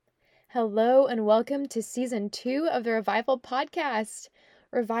Hello and welcome to Season 2 of the Revival Podcast.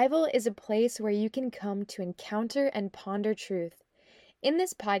 Revival is a place where you can come to encounter and ponder truth. In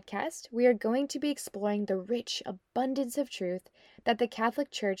this podcast, we are going to be exploring the rich abundance of truth that the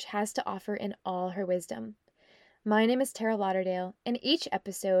Catholic Church has to offer in all her wisdom. My name is Tara Lauderdale, and each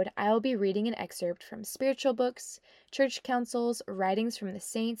episode I will be reading an excerpt from spiritual books, church councils, writings from the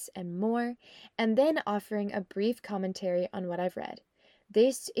saints, and more, and then offering a brief commentary on what I've read.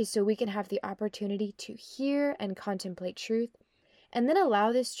 This is so we can have the opportunity to hear and contemplate truth, and then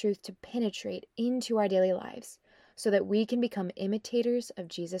allow this truth to penetrate into our daily lives so that we can become imitators of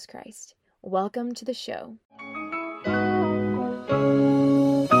Jesus Christ. Welcome to the show.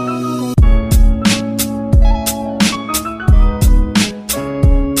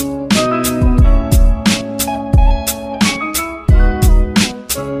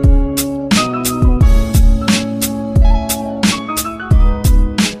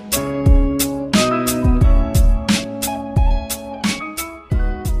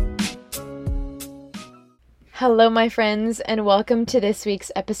 Hello, my friends, and welcome to this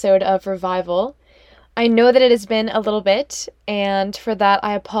week's episode of Revival. I know that it has been a little bit, and for that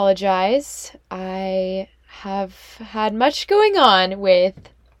I apologize. I have had much going on with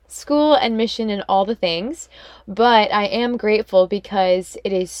school and mission and all the things, but I am grateful because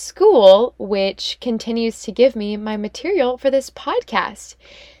it is school which continues to give me my material for this podcast.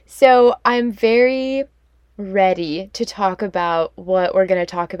 So I'm very ready to talk about what we're going to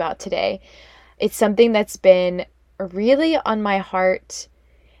talk about today. It's something that's been really on my heart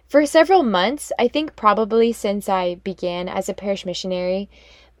for several months, I think probably since I began as a parish missionary,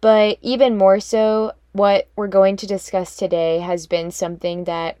 but even more so, what we're going to discuss today has been something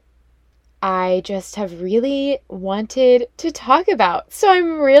that I just have really wanted to talk about. So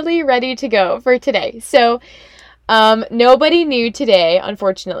I'm really ready to go for today. So nobody new today,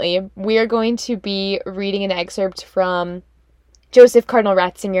 unfortunately. We are going to be reading an excerpt from Joseph Cardinal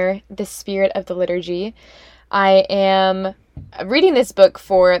Ratzinger, The Spirit of the Liturgy. I am reading this book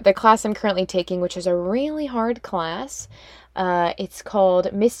for the class I'm currently taking, which is a really hard class. It's called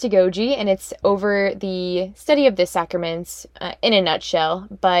Mystagogy, and it's over the study of the sacraments in a nutshell.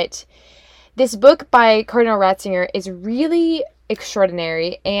 But this book by Cardinal Ratzinger is really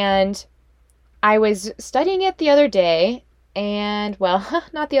extraordinary, and I was studying it the other day, and, well,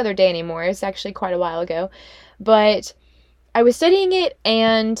 not the other day anymore. It's actually quite a while ago, but I was studying it,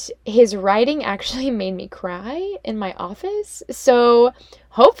 and his writing actually made me cry in my office. So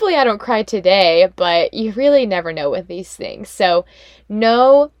hopefully I don't cry today, but you really never know with these things. So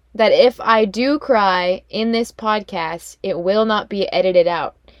know that if I do cry in this podcast, it will not be edited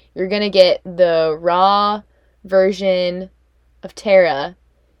out. You're going to get the raw version of Tara.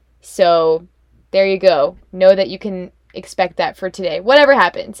 So there you go. Know that you can expect that for today. Whatever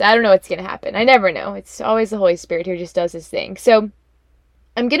happens. I don't know what's going to happen. I never know. It's always the Holy Spirit who just does his thing. So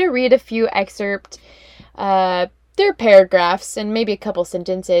I'm going to read a few excerpts. They're paragraphs and maybe a couple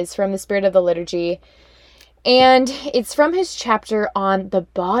sentences from The Spirit of the Liturgy. And it's from his chapter on the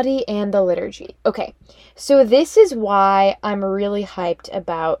body and the liturgy. Okay, so this is why I'm really hyped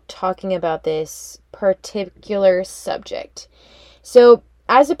about talking about this particular subject. So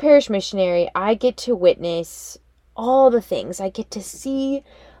as a parish missionary, I get to witness all the things. I get to see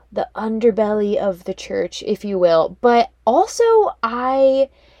the underbelly of the church, if you will, but also I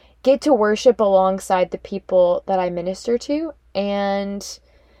get to worship alongside the people that I minister to, and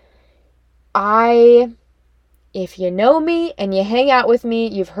if you know me and you hang out with me,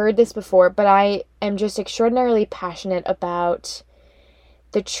 you've heard this before, but I am just extraordinarily passionate about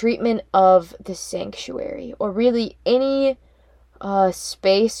the treatment of the sanctuary, or really any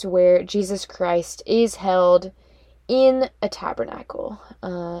space where Jesus Christ is held in a tabernacle,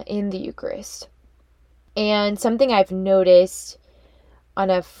 in the Eucharist. And something I've noticed on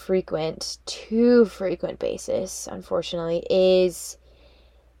a too frequent basis, unfortunately, is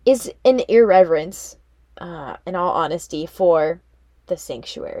an irreverence, in all honesty, for the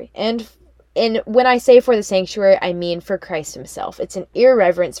sanctuary. And when I say for the sanctuary, I mean for Christ himself. It's an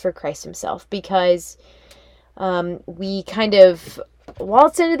irreverence for Christ himself, because we kind of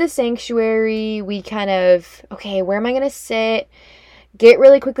waltz into the sanctuary, we kind of, okay, where am I going to sit? Get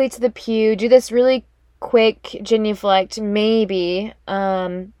really quickly to the pew, do this really quick genuflect, maybe,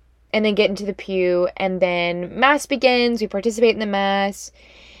 and then get into the pew, and then Mass begins, we participate in the Mass,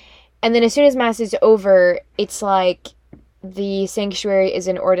 and then as soon as Mass is over, it's like the sanctuary is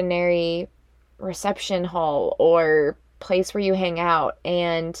an ordinary reception hall or place where you hang out,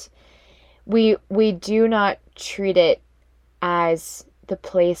 and we do not treat it as the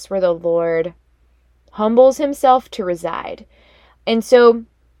place where the Lord humbles himself to reside. And so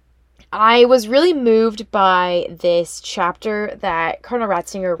I was really moved by this chapter that Cardinal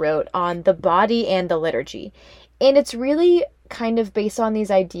Ratzinger wrote on the body and the liturgy. And it's really kind of based on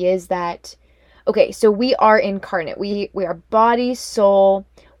these ideas that, okay, so we are incarnate. We are body, soul.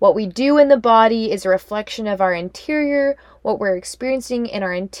 What we do in the body is a reflection of our interior. What we're experiencing in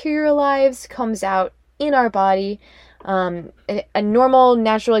our interior lives comes out in our body. A normal,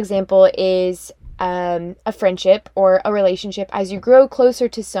 natural example is a friendship or a relationship. As you grow closer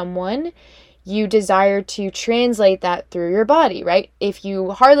to someone, you desire to translate that through your body, right? If you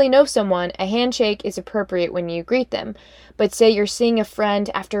hardly know someone, a handshake is appropriate when you greet them. But say you're seeing a friend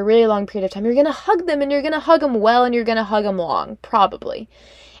after a really long period of time, you're going to hug them, and you're going to hug them well, and you're going to hug them long, probably.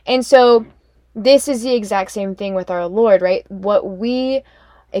 And so this is the exact same thing with our Lord, right? What we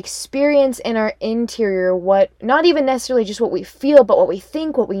experience in our interior, what, not even necessarily just what we feel, but what we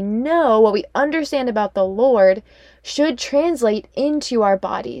think, what we know, what we understand about the Lord, should translate into our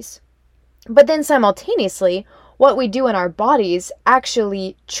bodies. But then simultaneously, what we do in our bodies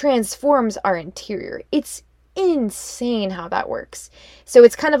actually transforms our interior. It's insane how that works. So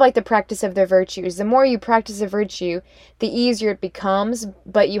it's kind of like the practice of the virtues. The more you practice a virtue, the easier it becomes,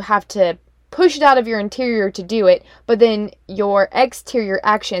 but you have to push it out of your interior to do it, but then your exterior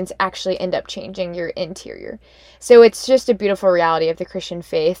actions actually end up changing your interior. So it's just a beautiful reality of the Christian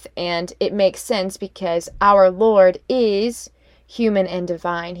faith, and it makes sense because our Lord is human and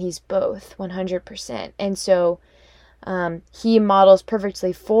divine. He's both 100%. And so he models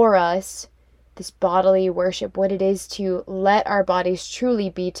perfectly for us this bodily worship, what it is to let our bodies truly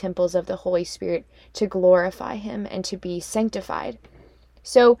be temples of the Holy Spirit, to glorify him and to be sanctified.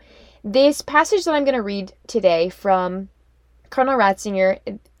 So this passage that I'm going to read today from Cardinal Ratzinger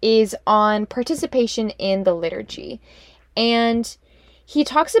is on participation in the liturgy. And he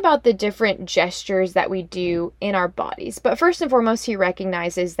talks about the different gestures that we do in our bodies. But first and foremost, he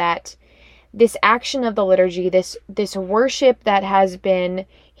recognizes that this action of the liturgy, this worship that has been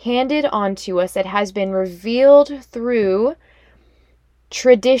handed on to us, that has been revealed through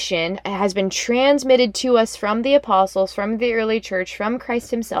tradition, has been transmitted to us from the apostles, from the early church, from Christ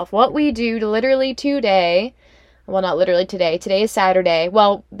himself. What we do literally today, well, not literally today is Saturday.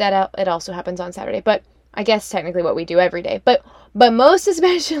 Well, that it also happens on Saturday, but I guess technically what we do every day. But most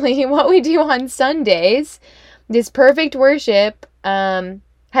especially what we do on Sundays, this perfect worship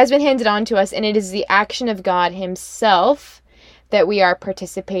has been handed on to us, and it is the action of God himself that we are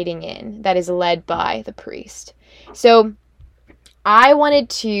participating in, that is led by the priest. So I wanted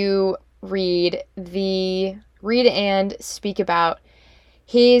to read and speak about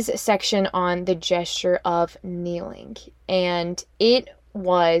his section on the gesture of kneeling. And it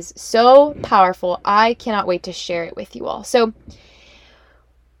was so powerful. I cannot wait to share it with you all. So,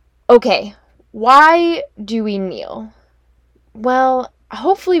 okay, why do we kneel? Well,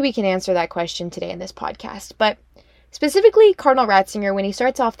 hopefully we can answer that question today in this podcast. But specifically, Cardinal Ratzinger, when he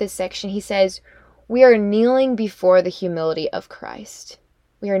starts off this section, he says, we are kneeling before the humility of Christ.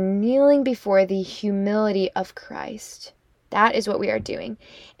 We are kneeling before the humility of Christ. That is what we are doing.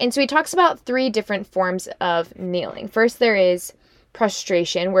 And so he talks about 3 different forms of kneeling. First, there is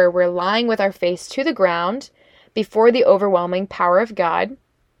prostration, where we're lying with our face to the ground before the overwhelming power of God.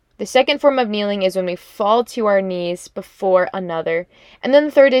 The second form of kneeling is when we fall to our knees before another. And then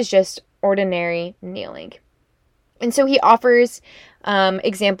the third is just ordinary kneeling. And so he offers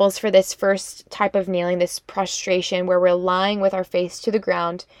examples for this first type of kneeling, this prostration, where we're lying with our face to the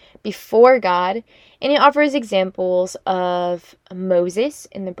ground before God. And he offers examples of Moses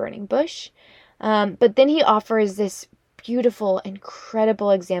in the burning bush. But then he offers this beautiful, incredible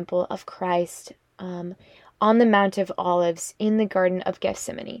example of Christ on the Mount of Olives in the Garden of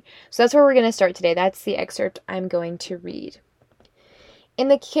Gethsemane. So that's where we're going to start today. That's the excerpt I'm going to read. In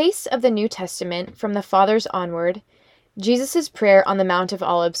the case of the New Testament, from the Fathers onward, Jesus' prayer on the Mount of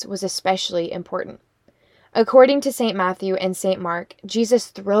Olives was especially important. According to St. Matthew and St. Mark, Jesus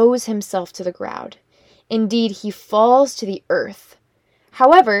throws himself to the ground. Indeed, he falls to the earth.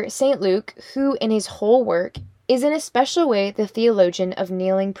 However, St. Luke, who in his whole work is in a special way the theologian of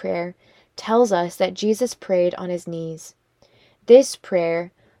kneeling prayer, tells us that Jesus prayed on his knees. This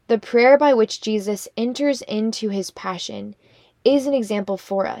prayer, the prayer by which Jesus enters into his passion, is an example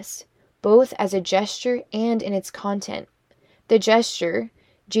for us, both as a gesture and in its content. The gesture,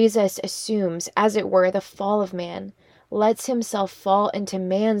 Jesus assumes, as it were, the fall of man, lets himself fall into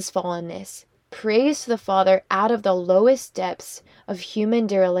man's fallenness, prays to the Father out of the lowest depths of human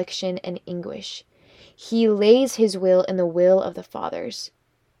dereliction and anguish. He lays his will in the will of the Father's.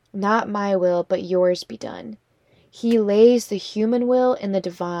 Not my will, but yours be done. He lays the human will in the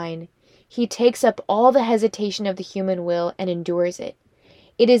divine. He takes up all the hesitation of the human will and endures it.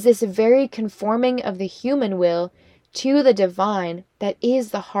 It is this very conforming of the human will to the divine that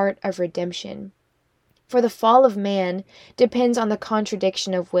is the heart of redemption. For the fall of man depends on the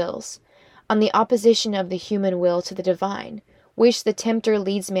contradiction of wills, on the opposition of the human will to the divine, which the tempter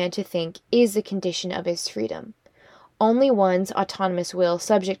leads man to think is the condition of his freedom. Only one's autonomous will,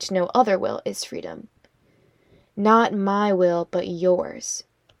 subject to no other will, is freedom. Not my will, but yours.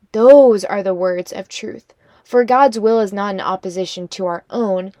 Those are the words of truth. For God's will is not in opposition to our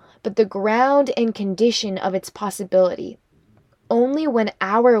own, but the ground and condition of its possibility. Only when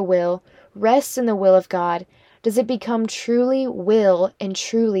our will rests in the will of God does it become truly will and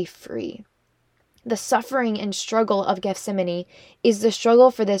truly free. The suffering and struggle of Gethsemane is the struggle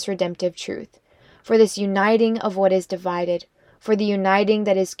for this redemptive truth, for this uniting of what is divided, for the uniting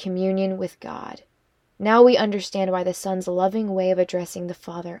that is communion with God. Now we understand why the Son's loving way of addressing the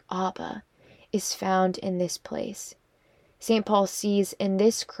Father, Abba, is found in this place. St. Paul sees in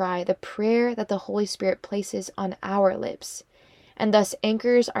this cry the prayer that the Holy Spirit places on our lips, and thus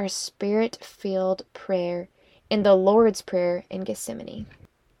anchors our spirit-filled prayer in the Lord's Prayer in Gethsemane.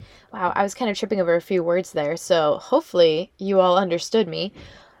 Wow, I was kind of tripping over a few words there, so hopefully you all understood me.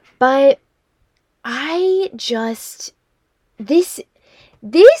 But what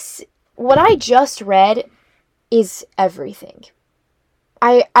I just read is everything.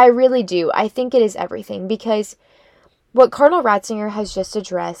 I really do. I think it is everything, because what Cardinal Ratzinger has just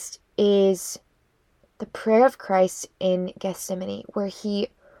addressed is the prayer of Christ in Gethsemane, where he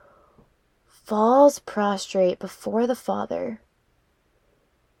falls prostrate before the Father,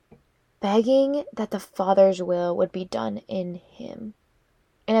 begging that the Father's will would be done in him.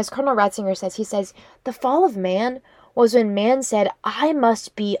 And as Cardinal Ratzinger says, he says, the fall of man was when man said, I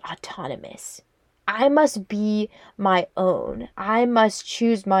must be autonomous. I must be my own. I must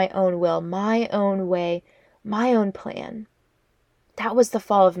choose my own will, my own way, my own plan. That was the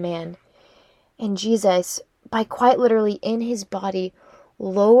fall of man. And Jesus, by quite literally in his body,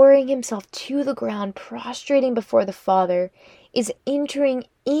 lowering himself to the ground, prostrating before the Father, is entering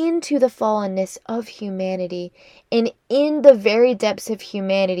into the fallenness of humanity, and in the very depths of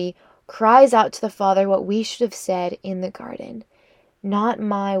humanity, cries out to the Father what we should have said in the garden. Not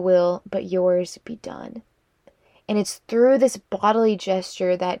my will, but yours be done. And it's through this bodily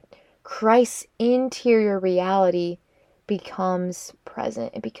gesture that Christ's interior reality becomes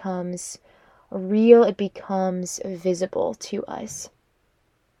present. It becomes real. It becomes visible to us.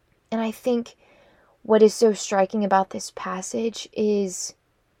 And I think what is so striking about this passage is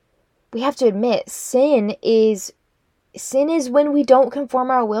we have to admit sin is when we don't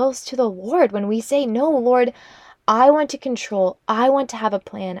conform our wills to the Lord. When we say, no, Lord, I want to control. I want to have a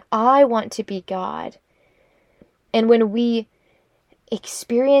plan. I want to be God. And when we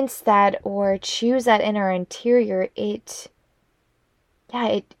experience that or choose that in our interior, it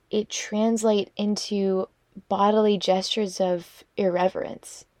translates into bodily gestures of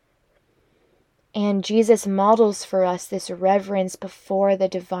irreverence. And Jesus models for us this reverence before the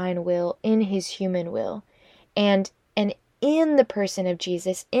divine will in his human will. And in the person of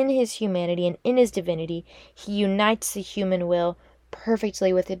Jesus, in his humanity and in his divinity, he unites the human will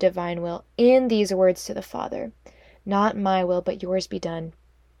perfectly with the divine will in these words to the Father. Not my will, but yours be done.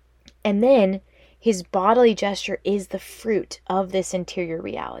 And then his bodily gesture is the fruit of this interior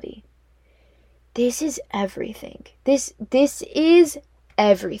reality. This is everything. This is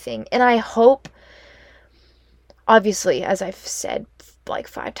everything. And I hope, obviously, as I've said like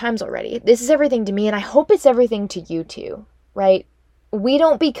 5 times already, this is everything to me, and I hope it's everything to you too, right? We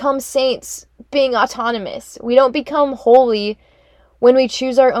don't become saints being autonomous. We don't become holy when we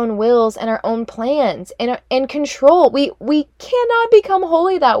choose our own wills and our own plans and control. We cannot become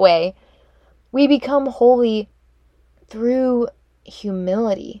holy that way. We become holy through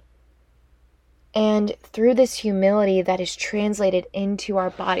humility. And through this humility that is translated into our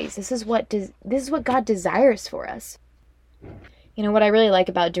bodies. This is what God desires for us. You know, what I really like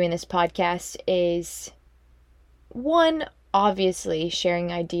about doing this podcast is, one, obviously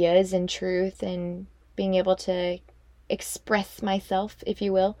sharing ideas and truth and being able to express myself, if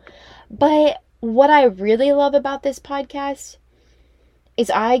you will. But what I really love about this podcast is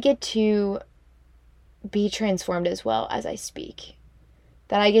I get to be transformed as well as I speak.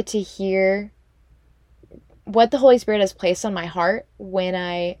 That I get to hear what the Holy Spirit has placed on my heart when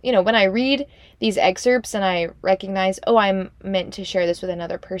I read these excerpts and I recognize, oh, I'm meant to share this with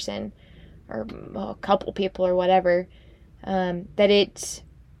another person or a couple people or whatever, that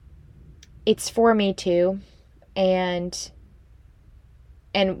it's for me too. And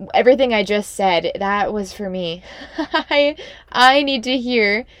everything I just said, that was for me. I need to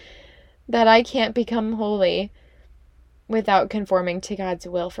hear that I can't become holy without conforming to God's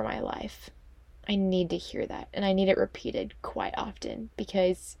will for my life. I need to hear that, and I need it repeated quite often,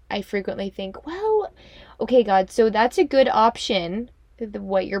 because I frequently think, well, okay, God, so that's a good option,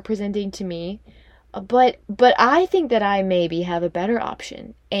 what you're presenting to me, but I think that I maybe have a better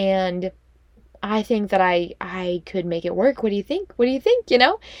option, and I think that I could make it work. What do you think? What do you think?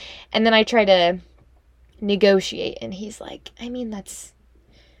 And then I try to negotiate, and he's like, I mean, that's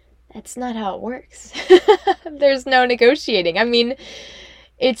not how it works. There's no negotiating. I mean,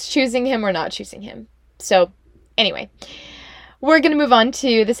 it's choosing him or not choosing him. So anyway, we're going to move on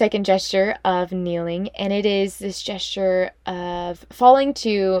to the second gesture of kneeling, and it is this gesture of falling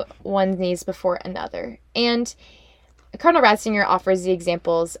to one's knees before another. And Cardinal Ratzinger offers the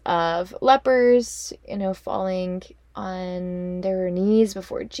examples of lepers, falling on their knees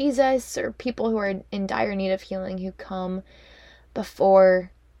before Jesus, or people who are in dire need of healing who come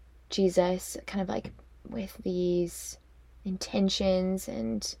before Jesus, kind of like with these intentions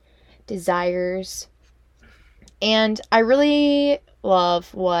and desires. And I really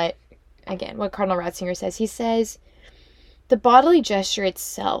love what Cardinal Ratzinger says. He says, the bodily gesture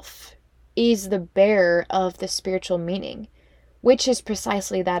itself is the bearer of the spiritual meaning, which is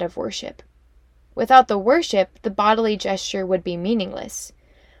precisely that of worship. Without the worship, the bodily gesture would be meaningless,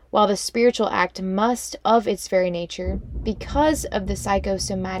 while the spiritual act must, of its very nature, because of the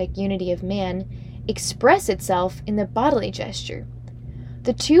psychosomatic unity of man, express itself in the bodily gesture.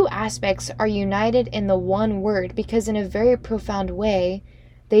 The two aspects are united in the one word because in a very profound way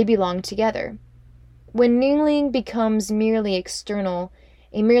they belong together. When kneeling becomes merely external,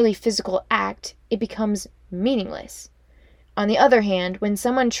 a merely physical act, it becomes meaningless. On the other hand, when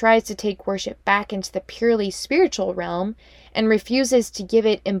someone tries to take worship back into the purely spiritual realm and refuses to give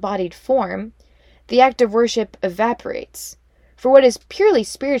it embodied form, the act of worship evaporates. For what is purely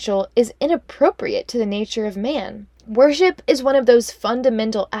spiritual is inappropriate to the nature of man. Worship is one of those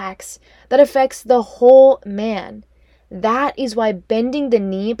fundamental acts that affects the whole man. That is why bending the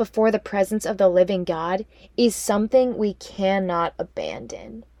knee before the presence of the living God is something we cannot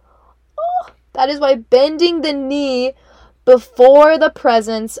abandon. That is why bending the knee before the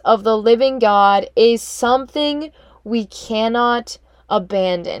presence of the living God is something we cannot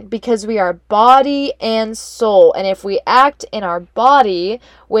abandon, because we are body and soul, and if we act in our body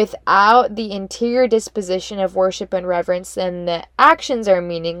without the interior disposition of worship and reverence, then the actions are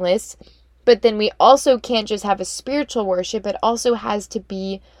meaningless. But then we also can't just have a spiritual worship, it also has to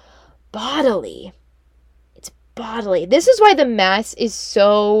be bodily. It's bodily. This is why the Mass is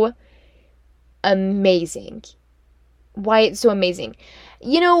so amazing. Why it's so amazing.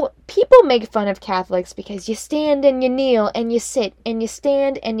 People make fun of Catholics because you stand and you kneel and you sit, and you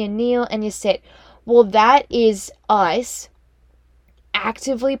stand and you kneel and you sit. Well, that is us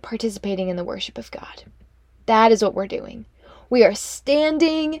actively participating in the worship of God. That is what we're doing. We are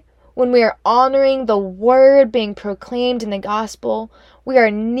standing when we are honoring the word being proclaimed in the gospel. We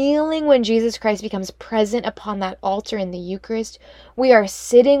are kneeling when Jesus Christ becomes present upon that altar in the Eucharist. We are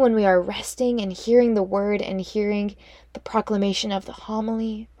sitting when we are resting and hearing the word and hearing the proclamation of the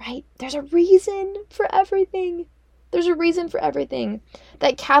homily, right? There's a reason for everything. There's a reason for everything.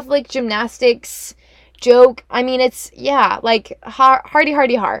 That Catholic gymnastics joke, I mean, it's, like, hardy,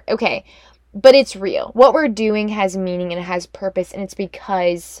 okay. But it's real. What we're doing has meaning and it has purpose, and it's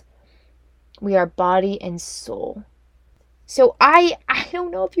because we are body and soul. So I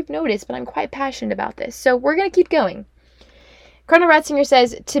don't know if you've noticed, but I'm quite passionate about this. So we're going to keep going. Cardinal Ratzinger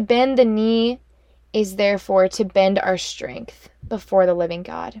says, to bend the knee is therefore to bend our strength before the living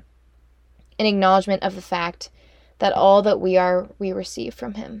God, an acknowledgement of the fact that all that we are, we receive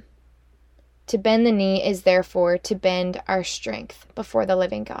from him. To bend the knee is therefore to bend our strength before the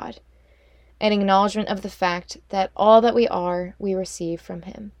living God, an acknowledgement of the fact that all that we are, we receive from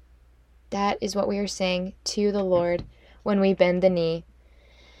him. That is what we are saying to the Lord when we bend the knee,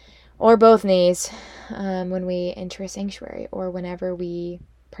 or both knees, when we enter a sanctuary, or whenever we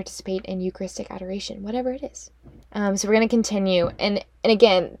participate in Eucharistic adoration, whatever it is. So we're going to continue. And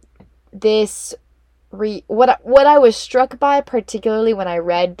again, what I was struck by, particularly when I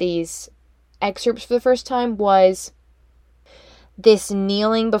read these excerpts for the first time, was this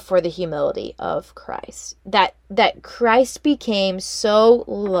kneeling before the humility of Christ. That Christ became so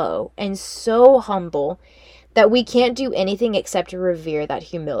low and so humble that we can't do anything except to revere that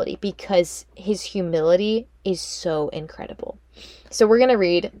humility, because his humility is so incredible. So we're going to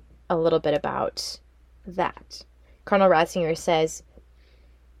read a little bit about that. Cardinal Ratzinger says,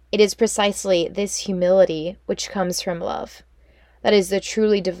 it is precisely this humility which comes from love, that is the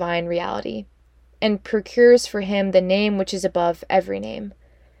truly divine reality, and procures for him the name which is above every name.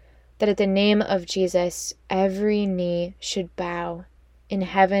 that at the name of Jesus, every knee should bow in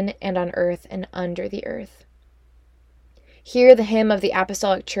heaven and on earth and under the earth. Here, the hymn of the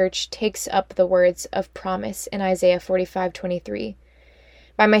Apostolic Church takes up the words of promise in Isaiah 45:23.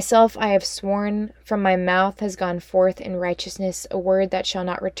 By myself I have sworn, from my mouth has gone forth in righteousness a word that shall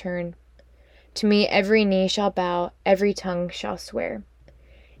not return. To me every knee shall bow, every tongue shall swear.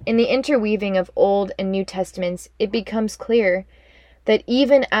 In the interweaving of Old and New Testaments, it becomes clear that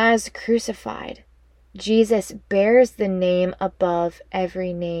even as crucified, Jesus bears the name above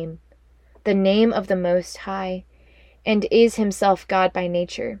every name, the name of the Most High, and is himself God by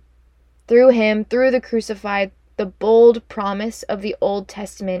nature. Through him, through the crucified, the bold promise of the Old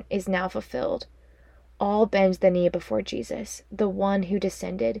Testament is now fulfilled. All bend the knee before Jesus, the one who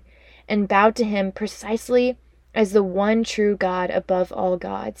descended, and bow to him precisely as the one true God above all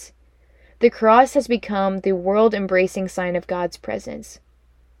gods. The cross has become the world-embracing sign of God's presence.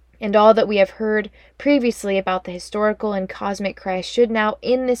 And all that we have heard previously about the historical and cosmic Christ should now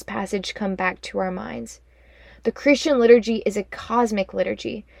in this passage come back to our minds. The Christian liturgy is a cosmic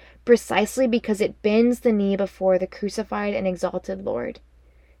liturgy, precisely because it bends the knee before the crucified and exalted Lord.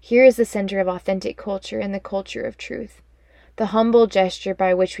 Here is the center of authentic culture and the culture of truth. The humble gesture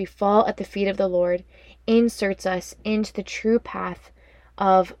by which we fall at the feet of the Lord inserts us into the true path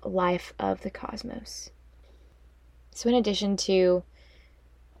of life of the cosmos. So in addition to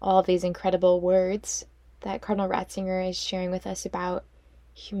all of these incredible words that Cardinal Ratzinger is sharing with us about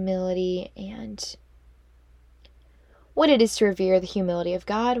humility and what it is to revere the humility of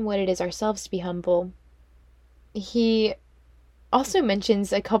God and what it is ourselves to be humble, he also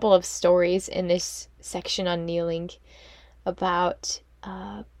mentions a couple of stories in this section on kneeling about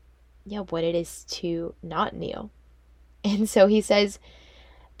what it is to not kneel. And so he says,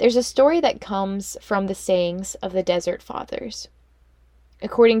 there's a story that comes from the sayings of the Desert Fathers,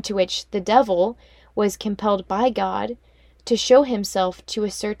 according to which the devil was compelled by God to show himself to a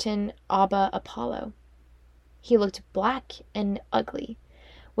certain Abba Apollo. He looked black and ugly,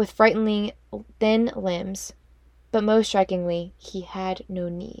 with frighteningly thin limbs, but most strikingly, he had no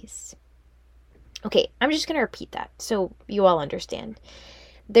knees. Okay, I'm just going to repeat that so you all understand.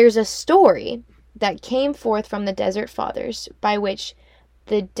 There's a story that came forth from the Desert Fathers by which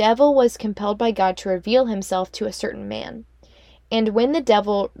the devil was compelled by God to reveal himself to a certain man. And when the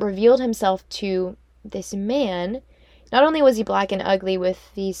devil revealed himself to this man, not only was he black and ugly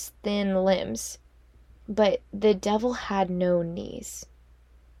with these thin limbs, but the devil had no knees.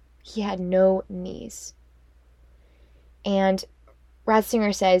 He had no knees. And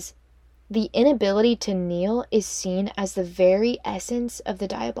Ratzinger says, the inability to kneel is seen as the very essence of the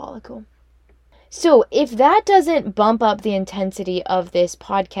diabolical. So if that doesn't bump up the intensity of this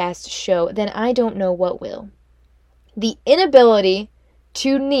podcast show, then I don't know what will. The inability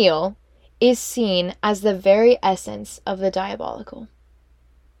to kneel is seen as the very essence of the diabolical.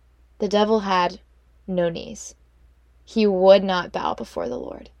 The devil had no knees. He would not bow before the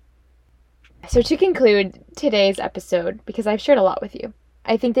Lord. So to conclude today's episode, because I've shared a lot with you,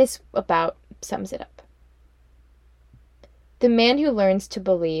 I think this about sums it up. The man who learns to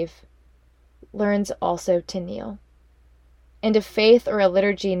believe learns also to kneel. And a faith or a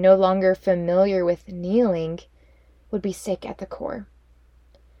liturgy no longer familiar with kneeling would be sick at the core.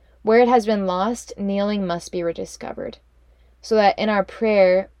 Where it has been lost, kneeling must be rediscovered, so that in our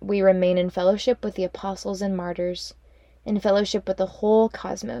prayer we remain in fellowship with the apostles and martyrs, in fellowship with the whole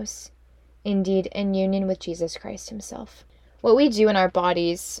cosmos, indeed in union with Jesus Christ himself. What we do in our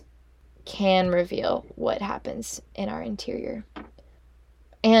bodies can reveal what happens in our interior.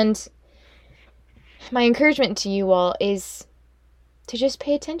 And my encouragement to you all is to just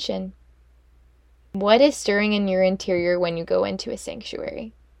pay attention. What is stirring in your interior when you go into a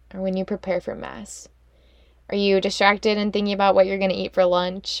sanctuary or when you prepare for Mass? Are you distracted and thinking about what you're going to eat for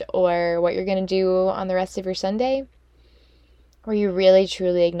lunch or what you're going to do on the rest of your Sunday? Or are you really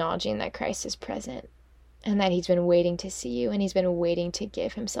truly acknowledging that Christ is present and that he's been waiting to see you and he's been waiting to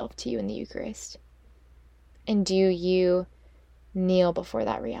give himself to you in the Eucharist? And do you kneel before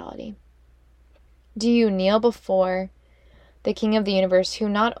that reality? Do you kneel before the King of the universe, who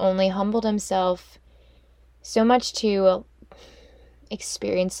not only humbled himself so much to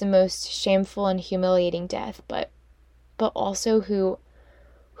experience the most shameful and humiliating death, but also who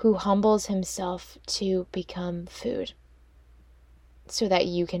humbles himself to become food so that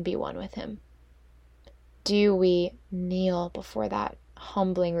you can be one with him? Do we kneel before that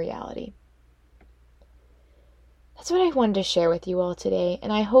humbling reality? That's what I wanted to share with you all today,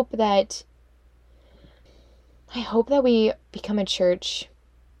 and I hope that we become a church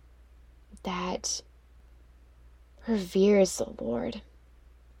that reveres the Lord,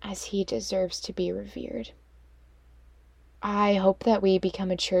 as he deserves to be revered. I hope that we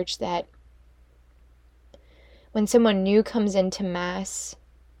become a church that when someone new comes into Mass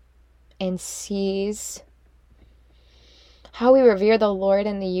and sees how we revere the Lord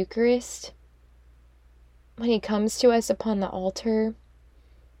in the Eucharist, when he comes to us upon the altar,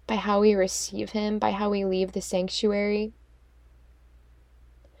 by how we receive him, by how we leave the sanctuary,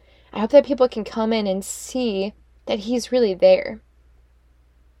 I hope that people can come in and see that he's really there.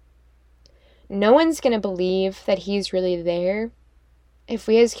 No one's going to believe that he's really there if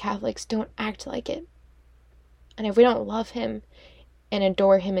we as Catholics don't act like it, and if we don't love him and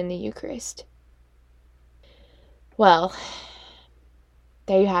adore him in the Eucharist. Well,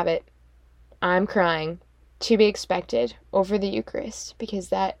 there you have it. I'm crying, to be expected, over the Eucharist, because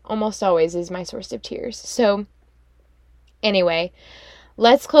that almost always is my source of tears. So, anyway,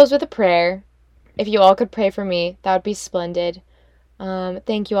 let's close with a prayer. If you all could pray for me, that would be splendid.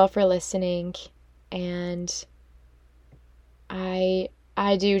 Thank you all for listening, and I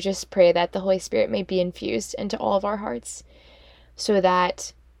do just pray that the Holy Spirit may be infused into all of our hearts, so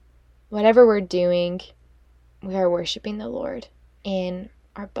that whatever we're doing, we are worshiping the Lord in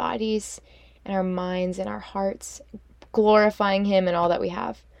our bodies and our minds and our hearts, glorifying him in all that we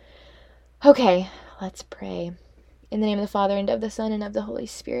have. Okay, let's pray. In the name of the Father, and of the Son, and of the Holy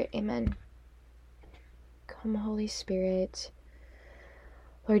Spirit. Amen. Come, Holy Spirit.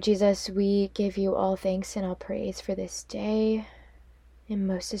 Lord Jesus, we give you all thanks and all praise for this day, and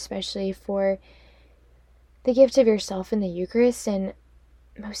most especially for the gift of yourself in the Eucharist, and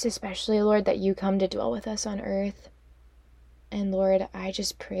most especially, Lord, that you come to dwell with us on earth. And Lord, I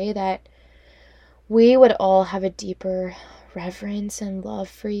just pray that we would all have a deeper reverence and love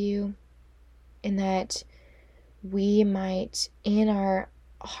for you, and that we might, in our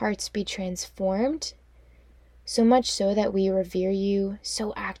hearts, be transformed, so much so that we revere you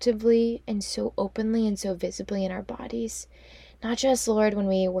so actively and so openly and so visibly in our bodies. Not just, Lord, when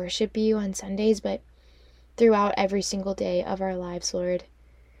we worship you on Sundays, but throughout every single day of our lives, Lord.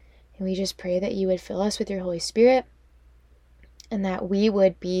 And we just pray that you would fill us with your Holy Spirit, and that we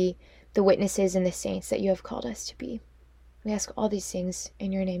would be the witnesses and the saints that you have called us to be. We ask all these things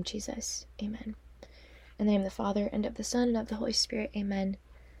in your name, Jesus. Amen. In the name of the Father, and of the Son, and of the Holy Spirit. Amen.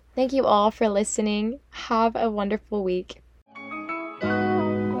 Thank you all for listening. Have a wonderful week.